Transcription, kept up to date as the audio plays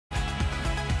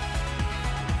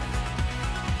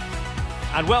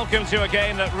And welcome to a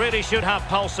game that really should have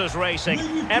pulses racing.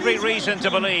 Every reason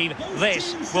to believe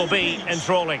this will be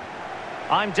enthralling.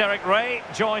 I'm Derek Ray,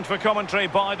 joined for commentary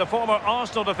by the former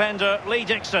Arsenal defender Lee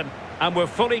Dixon. And we're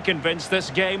fully convinced this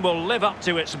game will live up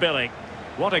to its billing.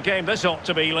 What a game this ought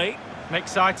to be, Lee. I'm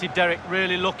excited, Derek.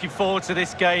 Really looking forward to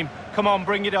this game. Come on,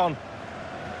 bring it on.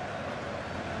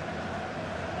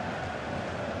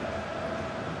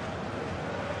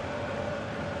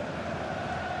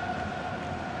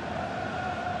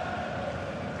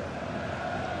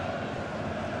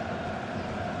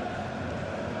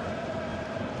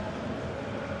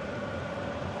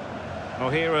 Well,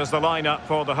 here is the lineup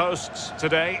for the hosts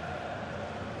today.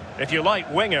 If you like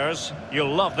wingers,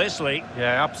 you'll love this, Lee.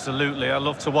 Yeah, absolutely. I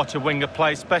love to watch a winger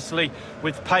play, especially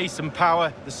with pace and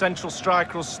power. The central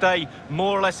striker will stay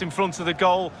more or less in front of the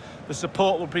goal. The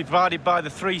support will be provided by the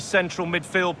three central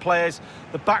midfield players.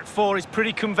 The back four is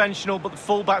pretty conventional, but the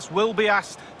fullbacks will be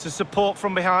asked to support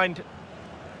from behind.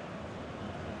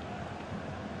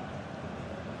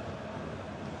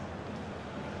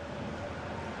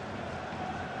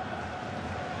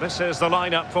 This is the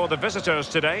lineup for the visitors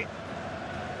today.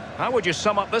 How would you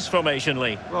sum up this formation,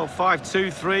 Lee? Well,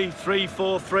 5-2-3,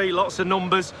 3-4-3, lots of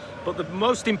numbers. But the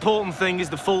most important thing is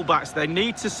the fullbacks. They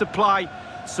need to supply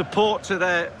support to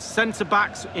their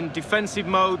centre-backs in defensive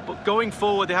mode. But going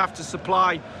forward, they have to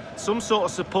supply some sort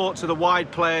of support to the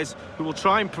wide players who will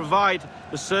try and provide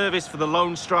the service for the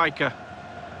lone striker.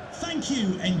 Thank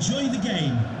you. Enjoy the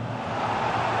game.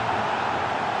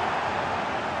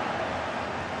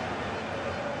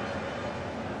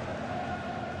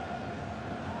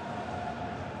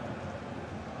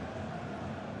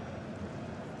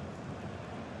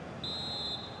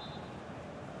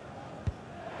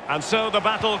 And so the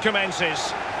battle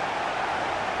commences.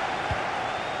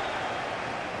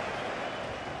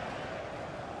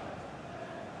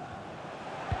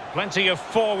 Plenty of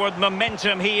forward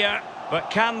momentum here,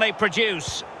 but can they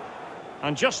produce?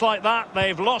 And just like that,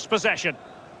 they've lost possession.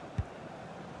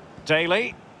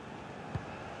 Daly.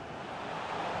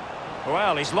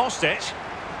 Well, he's lost it.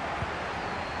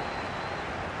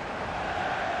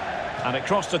 And it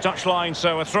crossed the touchline,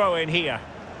 so a throw in here.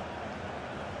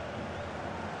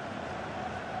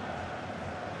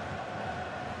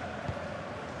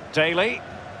 Daly.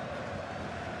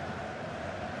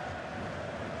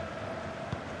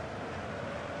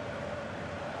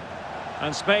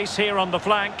 And space here on the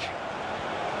flank.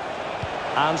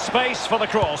 And space for the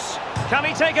cross. Can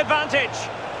he take advantage?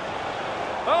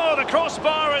 Oh, the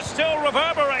crossbar is still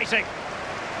reverberating.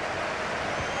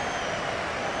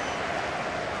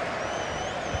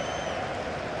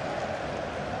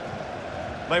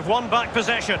 They've won back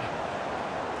possession.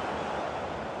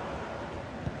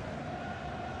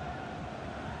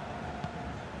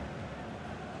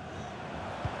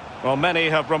 Well, many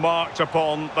have remarked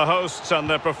upon the hosts and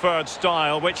their preferred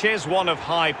style, which is one of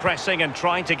high pressing and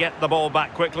trying to get the ball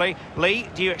back quickly. Lee,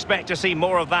 do you expect to see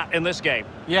more of that in this game?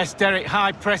 Yes, Derek,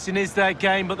 high pressing is their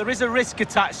game, but there is a risk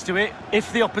attached to it.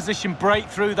 If the opposition break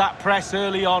through that press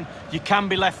early on, you can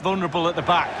be left vulnerable at the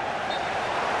back.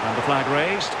 And the flag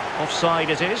raised. Offside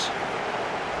it is.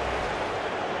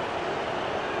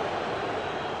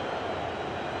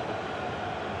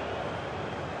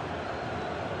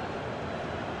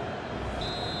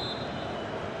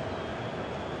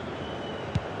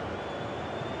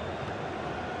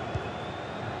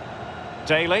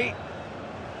 Daly.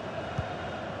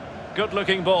 Good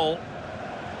looking ball.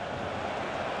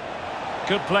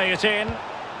 Could play it in.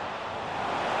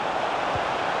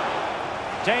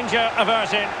 Danger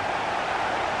averted.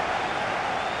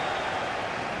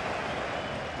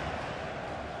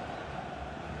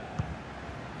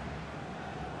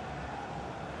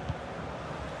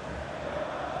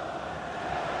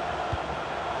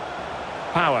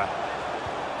 Power.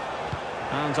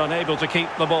 And unable to keep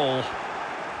the ball.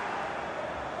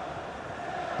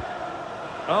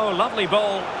 Oh, lovely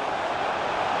ball.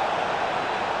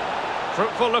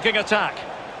 Fruitful looking attack.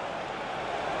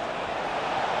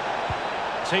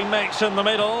 Teammates in the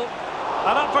middle.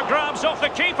 And up for grabs off the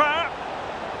keeper.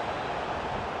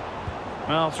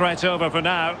 Well, threat over for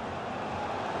now.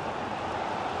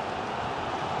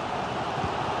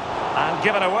 And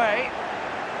given away.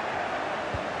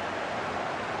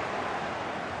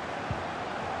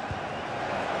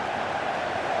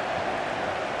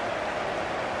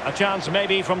 A chance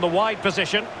maybe from the wide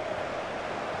position.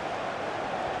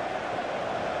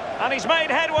 And he's made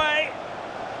headway.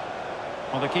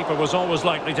 Well, the keeper was always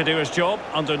likely to do his job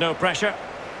under no pressure.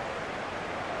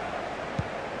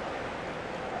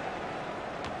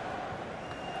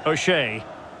 O'Shea.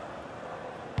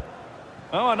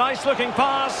 Oh, a nice looking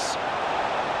pass.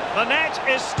 The net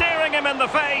is staring him in the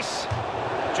face.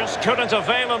 Just couldn't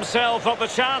avail himself of the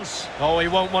chance. Oh, he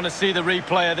won't want to see the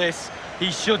replay of this.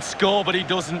 He should score, but he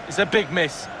doesn't. It's a big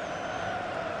miss.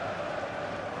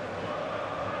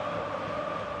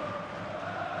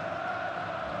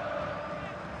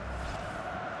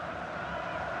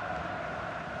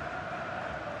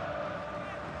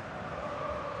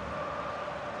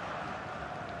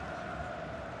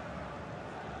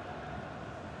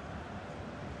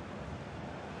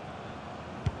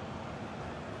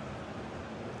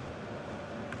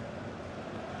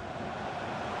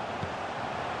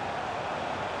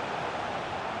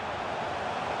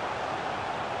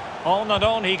 On and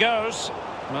on he goes.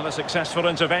 Another successful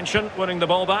intervention, winning the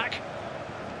ball back.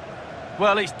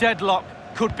 Well, it's deadlock.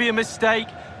 Could be a mistake,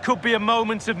 could be a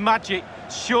moment of magic.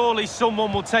 Surely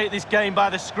someone will take this game by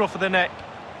the scruff of the neck.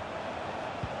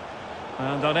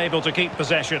 And unable to keep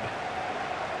possession.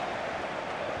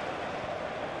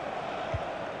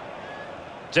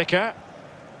 Dicker.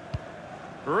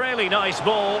 Really nice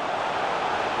ball.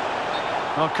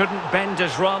 Oh, couldn't bend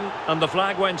his run, and the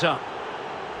flag went up.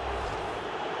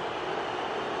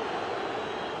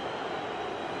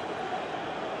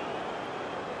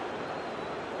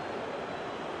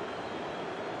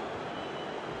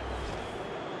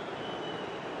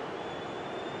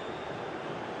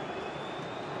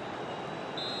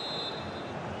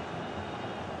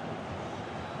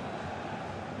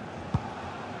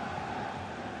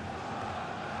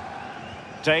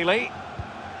 Daly.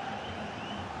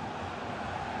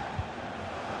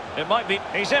 It might be.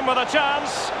 He's in with a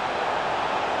chance.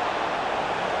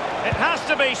 It has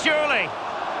to be, surely.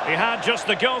 He had just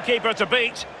the goalkeeper to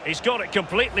beat. He's got it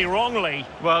completely wrongly.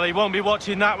 Well, he won't be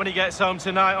watching that when he gets home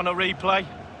tonight on a replay.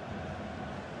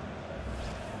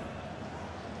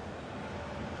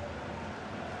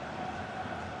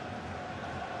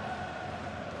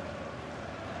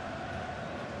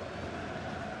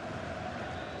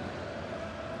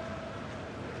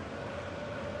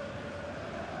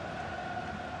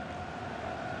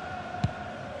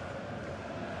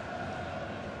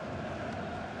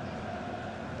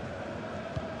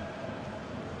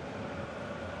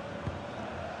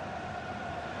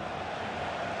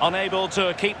 Unable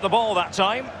to keep the ball that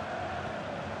time.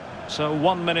 So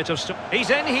 1 minute of...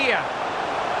 He's in here.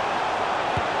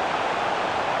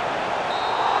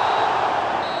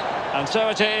 And so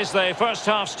it is, the first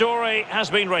half story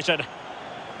has been written.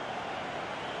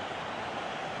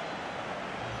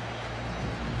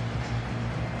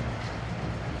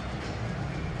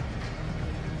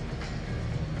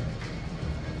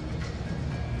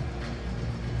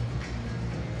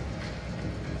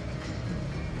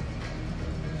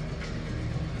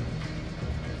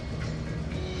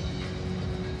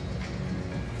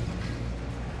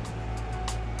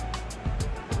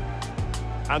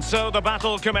 And so the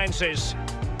battle commences.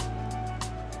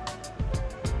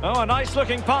 Oh, a nice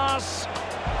looking pass.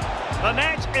 The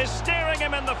net is staring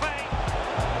him in the face.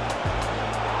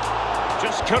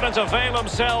 Just couldn't avail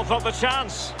himself of the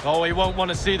chance. Oh, he won't want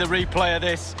to see the replay of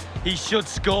this. He should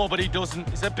score, but he doesn't.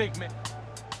 It's a big miss.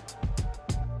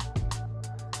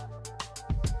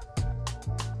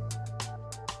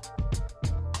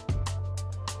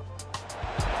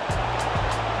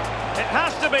 It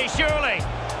has to be, surely.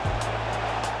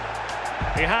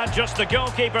 He had just the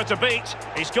goalkeeper to beat.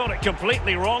 He's got it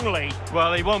completely wrongly.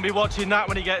 Well, he won't be watching that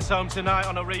when he gets home tonight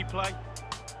on a replay.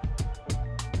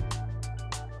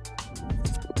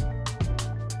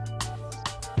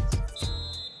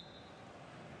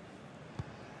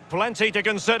 Plenty to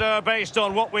consider based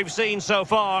on what we've seen so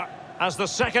far as the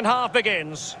second half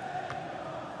begins.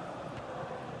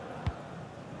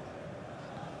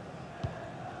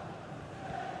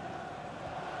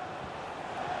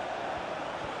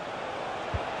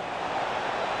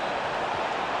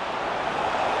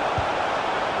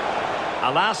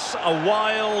 Alas, a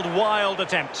wild, wild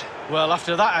attempt. Well,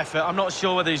 after that effort, I'm not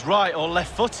sure whether he's right or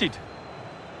left-footed.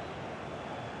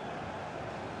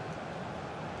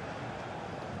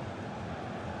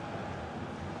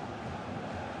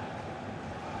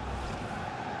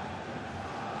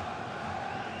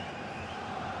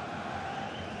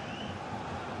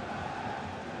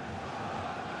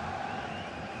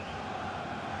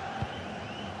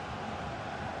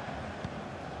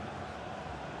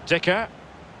 Dicker.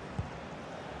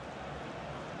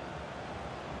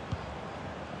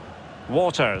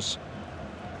 Waters.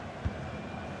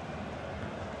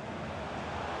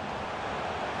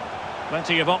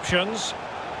 Plenty of options.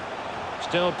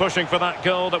 Still pushing for that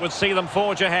goal that would see them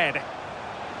forge ahead.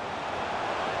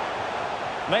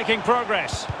 Making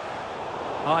progress.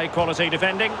 High quality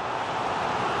defending.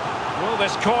 Will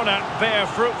this corner bear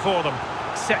fruit for them?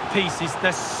 set pieces,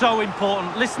 they're so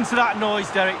important. Listen to that noise,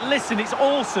 Derek. Listen, it's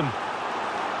awesome.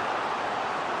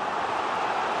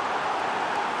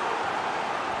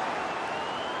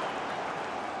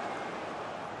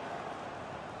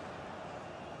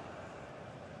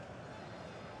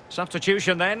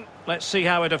 Substitution then. Let's see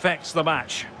how it affects the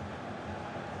match.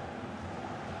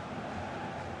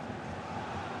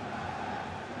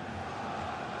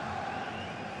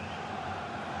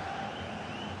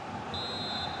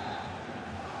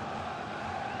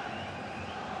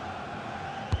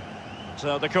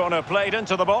 So the corner played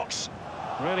into the box.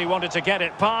 Really wanted to get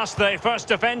it past the first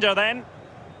defender then.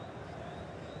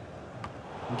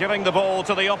 Giving the ball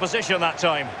to the opposition that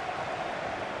time.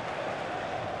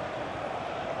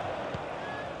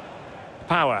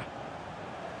 Power.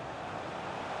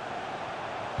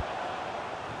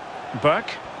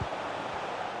 Burke.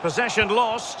 Possession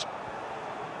lost.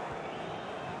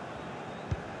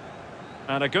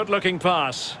 And a good-looking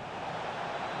pass.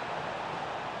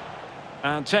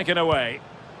 And taken away.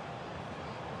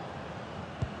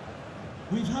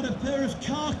 We've had a pair of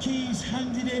car keys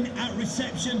handed in at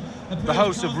reception. The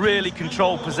hosts have really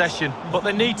controlled possession, but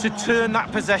they need to turn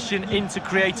that possession into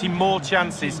creating more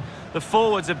chances. The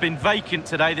forwards have been vacant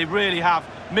today, they really have.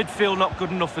 Midfield not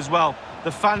good enough as well.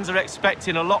 The fans are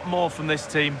expecting a lot more from this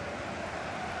team.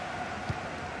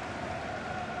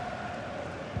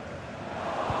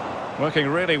 Working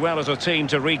really well as a team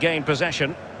to regain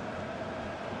possession.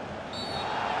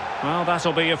 Well,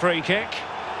 that'll be a free kick.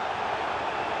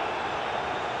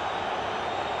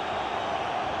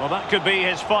 Well, that could be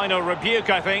his final rebuke,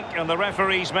 I think, and the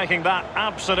referee's making that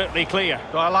absolutely clear.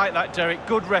 I like that, Derek.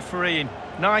 Good refereeing.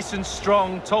 Nice and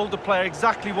strong, told the player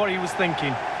exactly what he was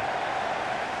thinking.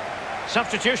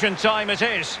 Substitution time it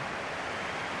is.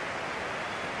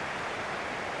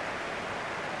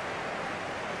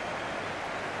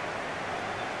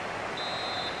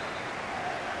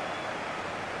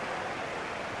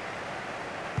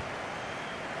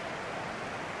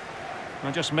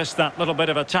 I just missed that little bit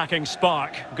of attacking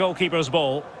spark. Goalkeeper's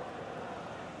ball.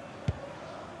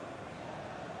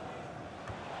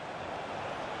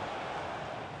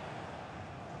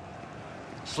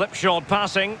 Slipshod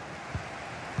passing.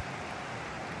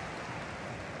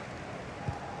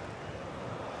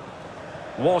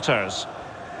 Waters.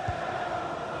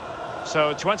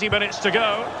 So 20 minutes to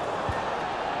go.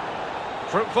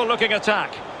 Fruitful looking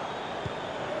attack.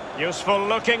 Useful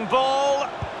looking ball.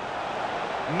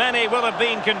 Many will have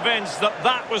been convinced that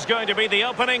that was going to be the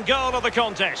opening goal of the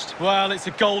contest. Well, it's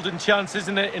a golden chance,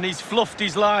 isn't it? And he's fluffed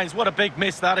his lines. What a big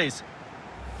miss that is.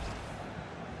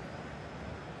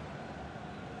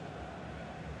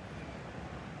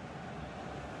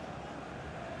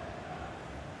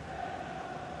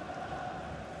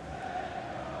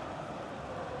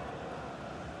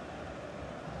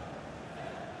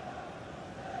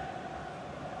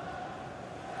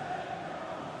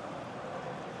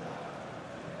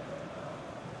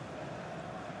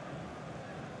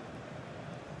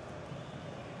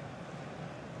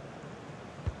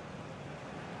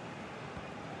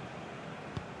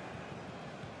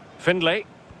 Findlay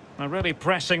are really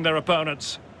pressing their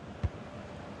opponents.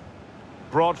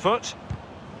 Broadfoot.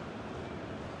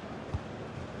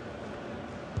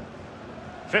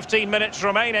 15 minutes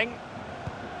remaining.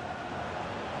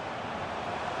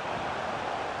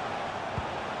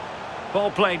 Ball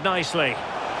played nicely.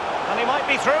 And he might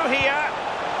be through here.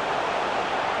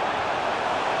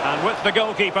 And with the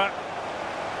goalkeeper.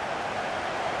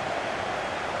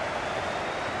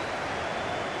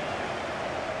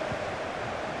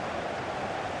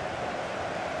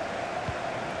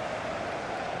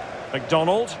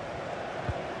 McDonald.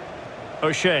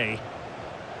 O'Shea.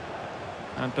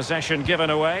 And possession given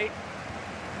away.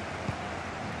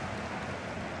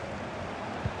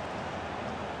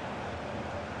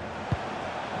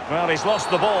 Well, he's lost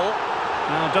the ball.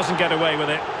 Now doesn't get away with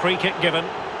it. Free kick given.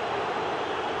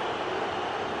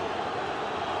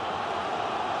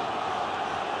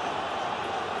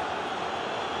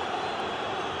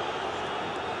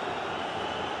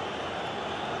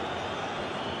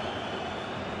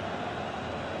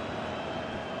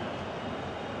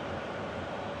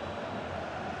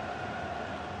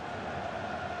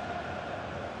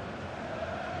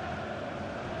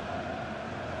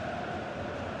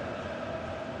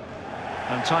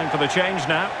 And time for the change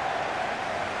now.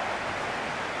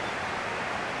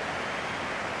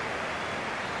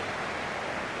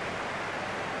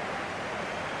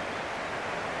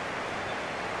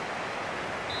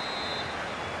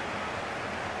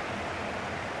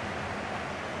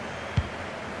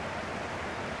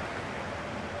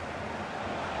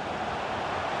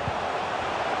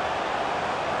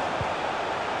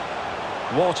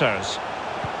 Waters.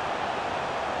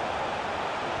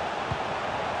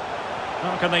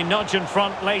 How can they nudge in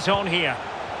front late on here?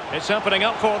 It's opening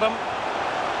up for them.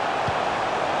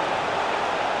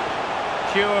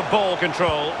 Pure ball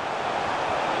control.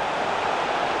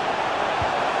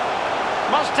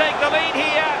 Must take the lead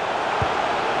here.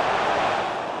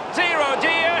 Zero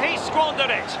dear, he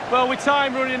squandered it. Well, with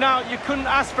time running out, you couldn't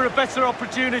ask for a better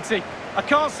opportunity. I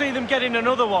can't see them getting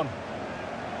another one.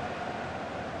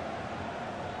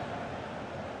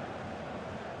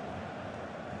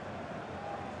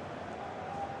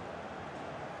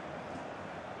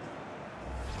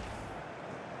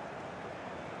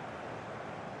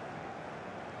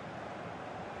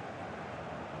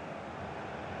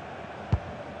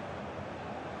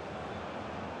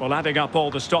 Well, adding up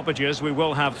all the stoppages, we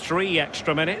will have 3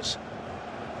 extra minutes.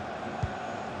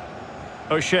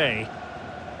 O'Shea.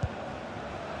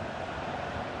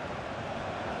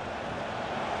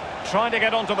 Trying to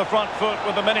get onto the front foot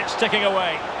with the minutes ticking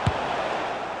away.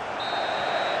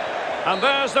 And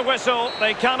there's the whistle.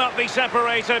 They cannot be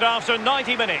separated after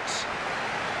 90 minutes.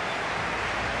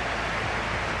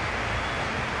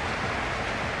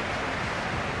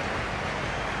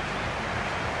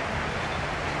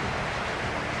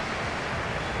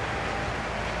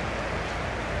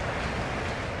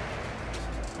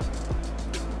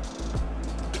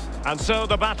 And so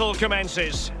the battle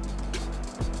commences.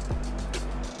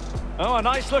 Oh, a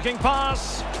nice looking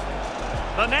pass.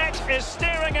 The net is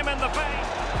staring him in the face.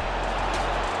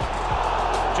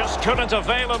 Just couldn't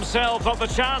avail himself of the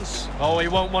chance. Oh, he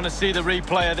won't want to see the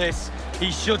replay of this. He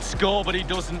should score, but he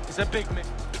doesn't. It's a big miss.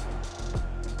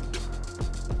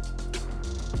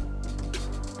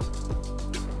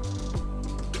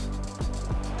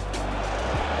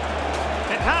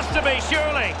 It has to be,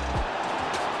 surely.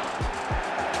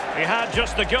 He had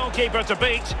just the goalkeeper to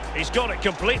beat. He's got it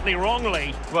completely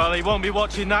wrongly. Well, he won't be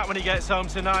watching that when he gets home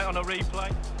tonight on a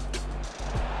replay.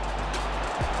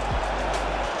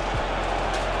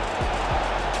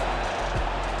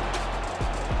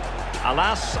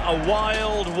 Alas,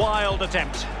 a wild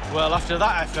attempt. Well, after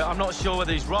that effort, I'm not sure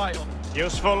whether he's right.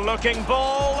 Useful looking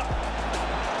ball.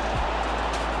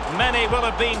 Many will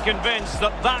have been convinced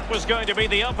that that was going to be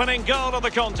the opening goal of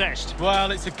the contest.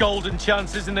 Well, it's a golden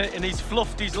chance, isn't it? And he's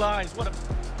fluffed his lines. What a...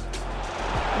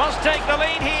 Must take the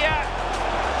lead here.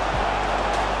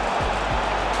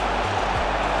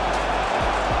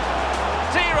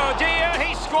 Zero dear,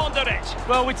 he squandered it.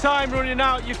 Well, with time running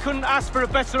out, you couldn't ask for a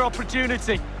better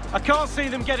opportunity. I can't see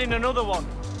them getting another one.